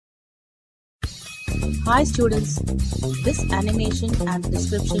Hi students, this animation and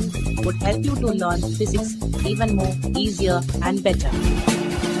description would help you to learn physics even more easier and better.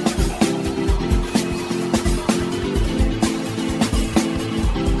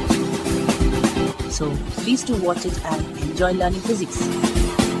 So please do watch it and enjoy learning physics.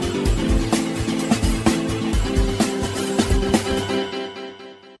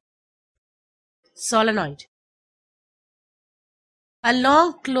 Solenoid. A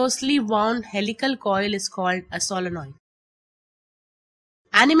long, closely wound helical coil is called a solenoid.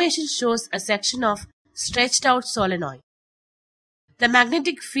 Animation shows a section of stretched out solenoid. The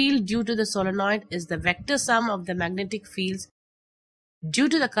magnetic field due to the solenoid is the vector sum of the magnetic fields due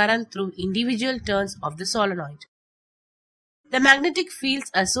to the current through individual turns of the solenoid. The magnetic fields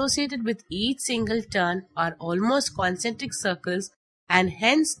associated with each single turn are almost concentric circles and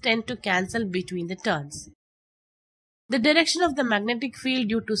hence tend to cancel between the turns. The direction of the magnetic field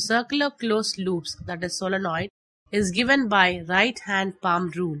due to circular closed loops, that is solenoid, is given by right-hand palm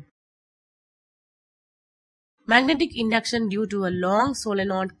rule. Magnetic induction due to a long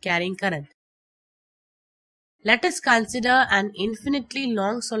solenoid carrying current. Let us consider an infinitely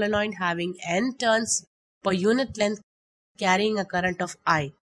long solenoid having n turns per unit length carrying a current of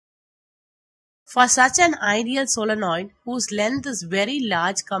I. For such an ideal solenoid whose length is very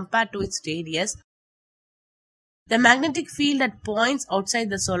large compared to its radius, the magnetic field at points outside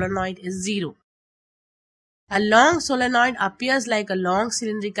the solenoid is zero. A long solenoid appears like a long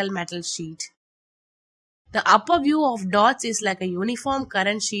cylindrical metal sheet. The upper view of dots is like a uniform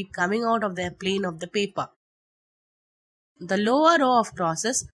current sheet coming out of the plane of the paper. The lower row of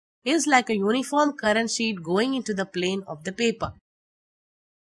crosses is like a uniform current sheet going into the plane of the paper.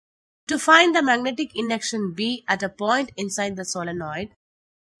 To find the magnetic induction B at a point inside the solenoid,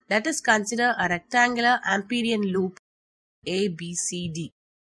 let us consider a rectangular Amperian loop ABCD.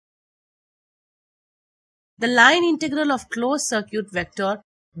 The line integral of closed circuit vector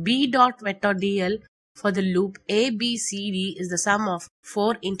B dot vector dl for the loop ABCD is the sum of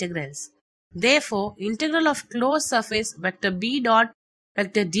 4 integrals. Therefore, integral of closed surface vector B dot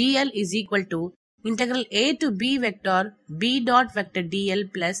vector dl is equal to integral A to B vector B dot vector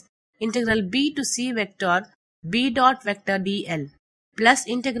dl plus integral B to C vector B dot vector dl plus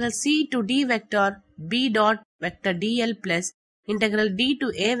integral C to D vector B dot vector dl plus integral D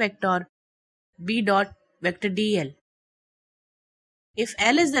to A vector B dot vector dl. If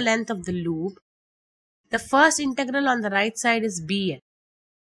L is the length of the loop, the first integral on the right side is BL.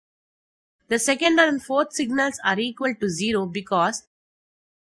 The second and fourth signals are equal to 0 because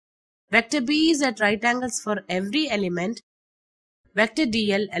vector B is at right angles for every element vector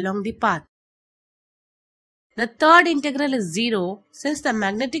dl along the path. The third integral is 0 since the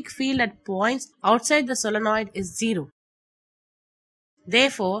magnetic field at points outside the solenoid is 0.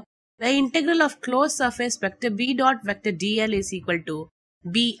 Therefore, the integral of closed surface vector B dot vector dl is equal to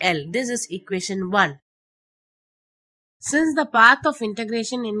BL. This is equation 1. Since the path of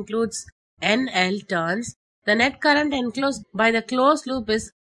integration includes NL turns, the net current enclosed by the closed loop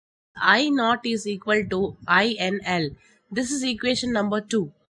is I naught is equal to INL. This is equation number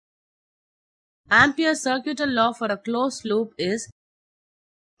 2. Ampere's circuital law for a closed loop is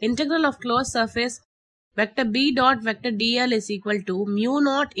integral of closed surface vector B dot vector dl is equal to mu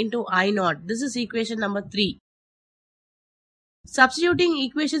naught into I naught. This is equation number 3. Substituting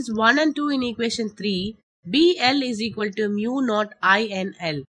equations 1 and 2 in equation 3, BL is equal to mu naught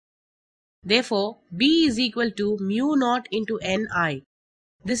INL. Therefore, B is equal to mu naught into NI.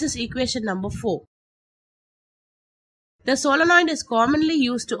 This is equation number 4. The solenoid is commonly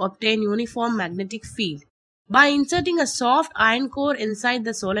used to obtain uniform magnetic field. By inserting a soft iron core inside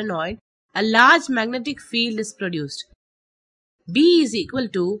the solenoid, a large magnetic field is produced. B is equal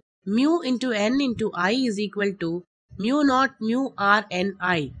to mu into N into I is equal to mu naught mu R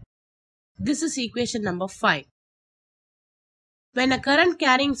Ni. This is equation number 5. When a current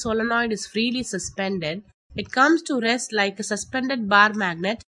carrying solenoid is freely suspended, it comes to rest like a suspended bar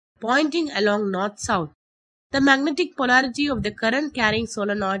magnet pointing along north-south. The magnetic polarity of the current carrying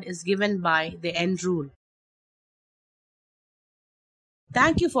solenoid is given by the N rule.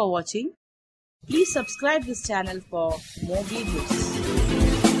 Thank you for watching. Please subscribe this channel for more videos.